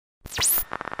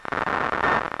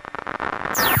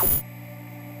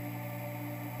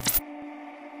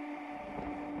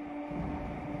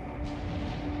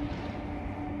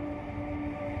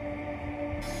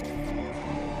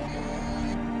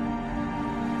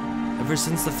Ever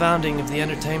since the founding of the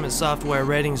Entertainment Software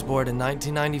Ratings Board in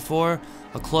 1994,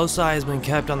 a close eye has been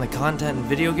kept on the content in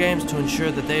video games to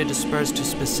ensure that they are dispersed to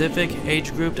specific,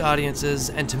 age-grouped audiences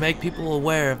and to make people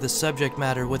aware of the subject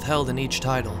matter withheld in each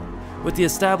title. With the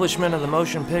establishment of the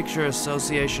Motion Picture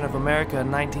Association of America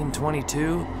in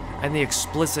 1922, and the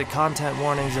explicit content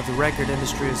warnings of the Record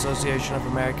Industry Association of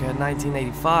America in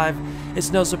 1985,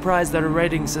 it's no surprise that a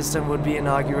rating system would be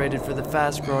inaugurated for the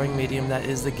fast-growing medium that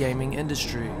is the gaming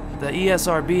industry. The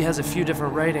ESRB has a few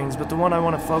different ratings, but the one I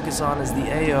want to focus on is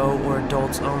the AO, or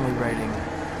Adults Only rating.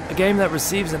 A game that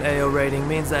receives an AO rating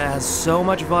means that it has so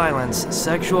much violence,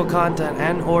 sexual content,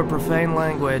 and/or profane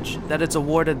language that it's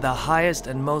awarded the highest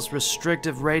and most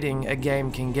restrictive rating a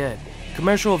game can get.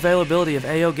 Commercial availability of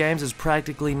AO games is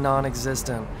practically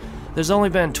non-existent. There's only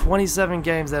been 27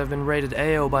 games that have been rated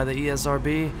AO by the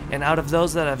ESRB, and out of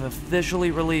those that have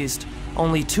officially released,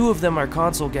 only 2 of them are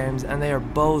console games, and they are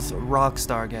both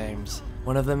Rockstar games.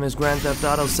 One of them is Grand Theft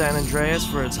Auto San Andreas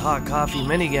for its hot coffee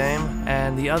minigame,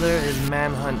 and the other is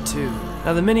Manhunt 2.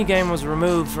 Now the minigame was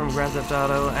removed from Grand Theft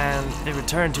Auto and it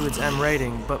returned to its M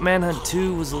rating, but Manhunt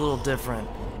 2 was a little different.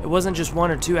 It wasn't just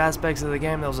 1 or 2 aspects of the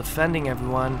game that was offending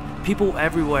everyone. People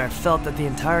everywhere felt that the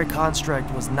entire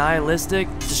construct was nihilistic,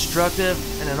 destructive,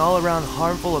 and an all-around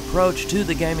harmful approach to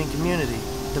the gaming community.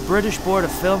 The British Board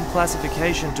of Film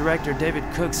Classification Director David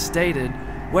Cook stated,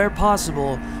 "Where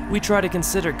possible, we try to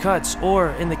consider cuts or,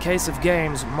 in the case of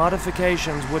games,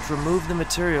 modifications which remove the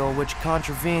material which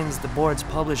contravenes the board's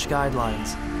published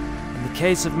guidelines. In the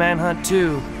case of Manhunt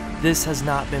 2, this has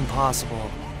not been possible."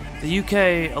 The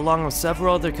UK, along with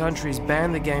several other countries,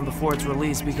 banned the game before its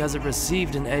release because it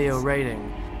received an AO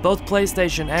rating. Both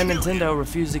PlayStation and Nintendo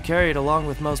refused to carry it along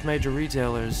with most major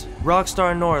retailers.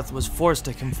 Rockstar North was forced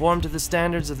to conform to the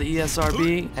standards of the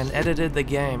ESRB and edited the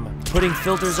game, putting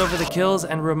filters over the kills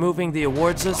and removing the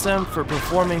award system for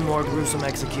performing more gruesome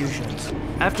executions.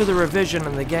 After the revision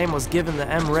and the game was given the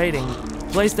M rating,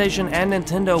 PlayStation and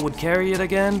Nintendo would carry it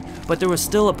again, but there was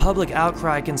still a public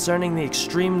outcry concerning the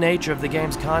extreme nature of the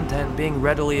game's content being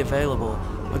readily available.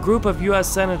 A group of US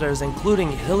senators,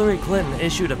 including Hillary Clinton,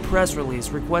 issued a press release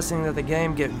requesting that the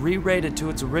game get re-rated to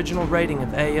its original rating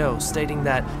of AO, stating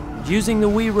that using the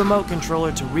Wii remote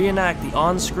controller to reenact the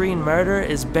on-screen murder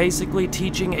is basically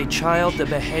teaching a child the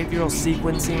behavioral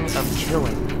sequencing of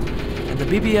killing. And the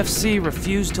BBFC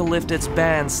refused to lift its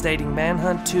ban, stating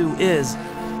Manhunt 2 is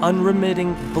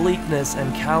unremitting bleakness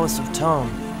and callous of tone,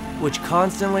 which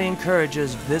constantly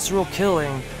encourages visceral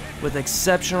killing with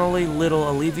exceptionally little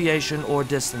alleviation or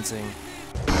distancing.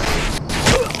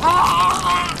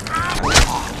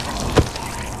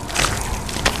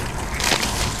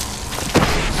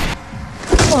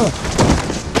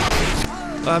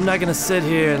 I'm not gonna sit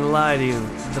here and lie to you.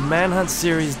 The Manhunt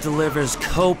series delivers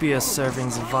copious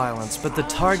servings of violence, but the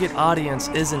target audience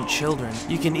isn't children.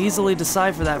 You can easily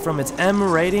decipher that from its M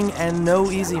rating and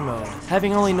no easy mode.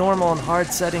 Having only normal and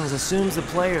hard settings assumes the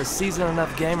player is a seasoned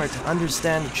enough gamer to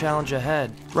understand the challenge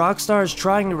ahead. Rockstar is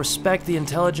trying to respect the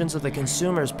intelligence of the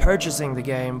consumers purchasing the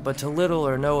game, but to little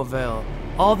or no avail.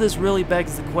 All this really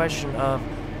begs the question of,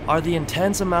 are the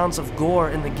intense amounts of gore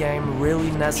in the game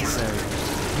really necessary?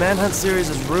 Manhunt series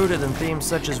is rooted in themes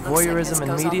such as voyeurism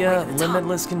in media,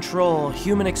 limitless control,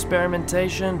 human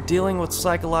experimentation, dealing with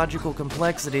psychological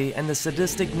complexity, and the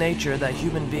sadistic nature that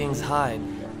human beings hide.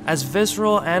 As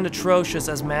visceral and atrocious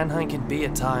as Manhunt can be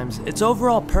at times, its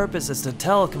overall purpose is to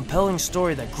tell a compelling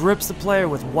story that grips the player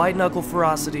with white-knuckle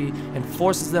ferocity and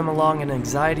forces them along an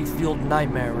anxiety-fueled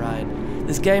nightmare ride.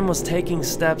 This game was taking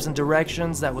steps in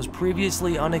directions that was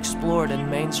previously unexplored in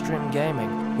mainstream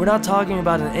gaming. We're not talking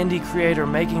about an indie creator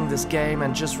making this game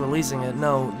and just releasing it.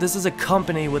 No, this is a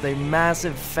company with a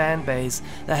massive fan base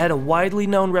that had a widely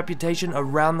known reputation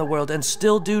around the world and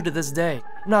still do to this day.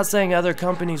 I'm not saying other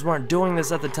companies weren't doing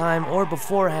this at the time or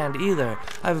beforehand either.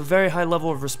 I have a very high level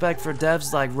of respect for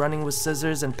devs like Running with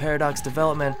Scissors and Paradox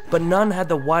Development, but none had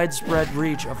the widespread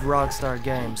reach of Rockstar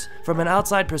Games. From an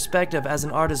outside perspective as an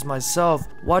artist myself,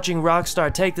 watching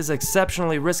Rockstar take this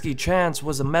exceptionally risky chance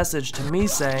was a message to me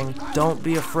saying, don't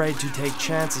be afraid to take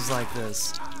chances like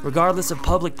this. Regardless of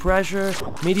public pressure,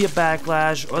 media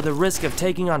backlash, or the risk of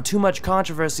taking on too much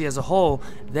controversy as a whole,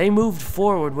 they moved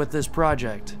forward with this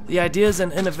project. The ideas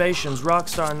and innovations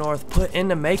Rockstar North put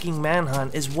into making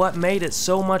Manhunt is what made it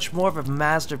so much more of a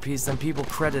masterpiece than people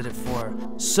credit it for.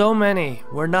 So many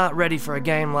were not ready for a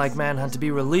game like Manhunt to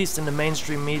be released into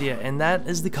mainstream media, and that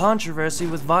is the controversy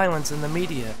with violence in the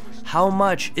media. How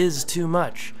much is too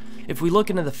much? If we look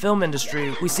into the film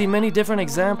industry, we see many different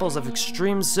examples of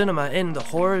extreme cinema in the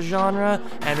horror genre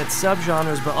and its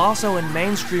subgenres, but also in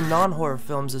mainstream non-horror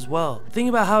films as well. Think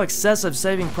about how excessive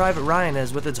Saving Private Ryan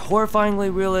is with its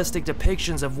horrifyingly realistic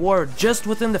depictions of war just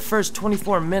within the first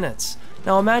 24 minutes.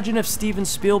 Now imagine if Steven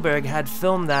Spielberg had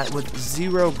filmed that with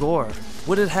zero gore.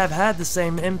 Would it have had the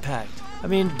same impact? I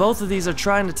mean, both of these are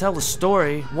trying to tell a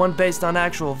story, one based on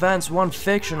actual events, one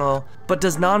fictional, but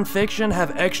does non-fiction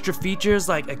have extra features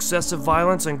like excessive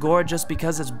violence and gore just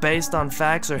because it's based on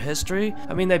facts or history?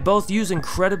 I mean, they both use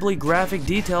incredibly graphic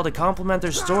detail to complement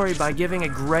their story by giving a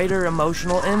greater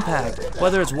emotional impact,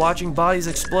 whether it's watching bodies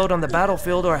explode on the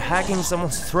battlefield or hacking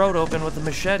someone's throat open with a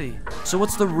machete. So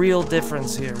what's the real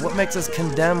difference here? What makes us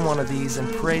condemn one of these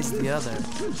and praise the other?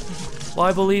 Well,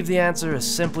 I believe the answer is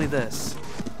simply this: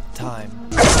 time.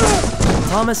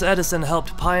 Thomas Edison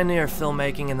helped pioneer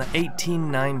filmmaking in the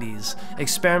 1890s,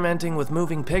 experimenting with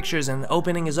moving pictures and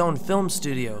opening his own film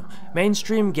studio.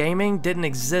 Mainstream gaming didn't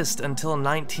exist until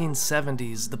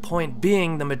 1970s, the point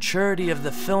being the maturity of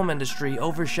the film industry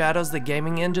overshadows the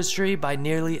gaming industry by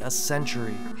nearly a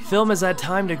century. Film has had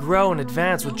time to grow and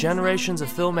advance, with generations of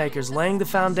filmmakers laying the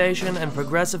foundation and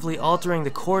progressively altering the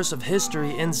course of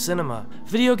history in cinema.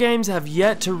 Video games have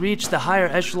yet to reach the higher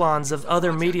echelons of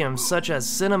other mediums such as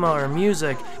cinema or music,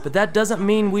 but that doesn't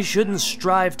mean we shouldn't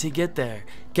strive to get there.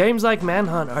 Games like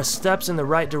Manhunt are steps in the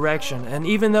right direction, and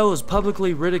even though it was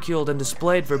publicly ridiculed and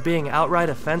displayed for being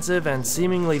outright offensive and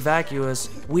seemingly vacuous,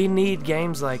 we need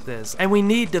games like this, and we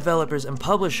need developers and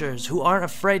publishers who aren't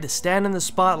afraid to stand in the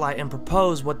spotlight and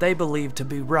propose what they believe to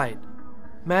be right.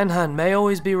 Manhunt may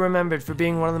always be remembered for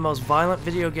being one of the most violent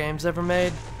video games ever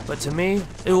made, but to me,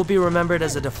 it will be remembered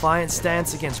as a defiant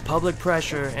stance against public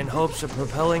pressure in hopes of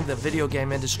propelling the video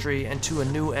game industry into a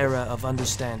new era of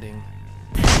understanding.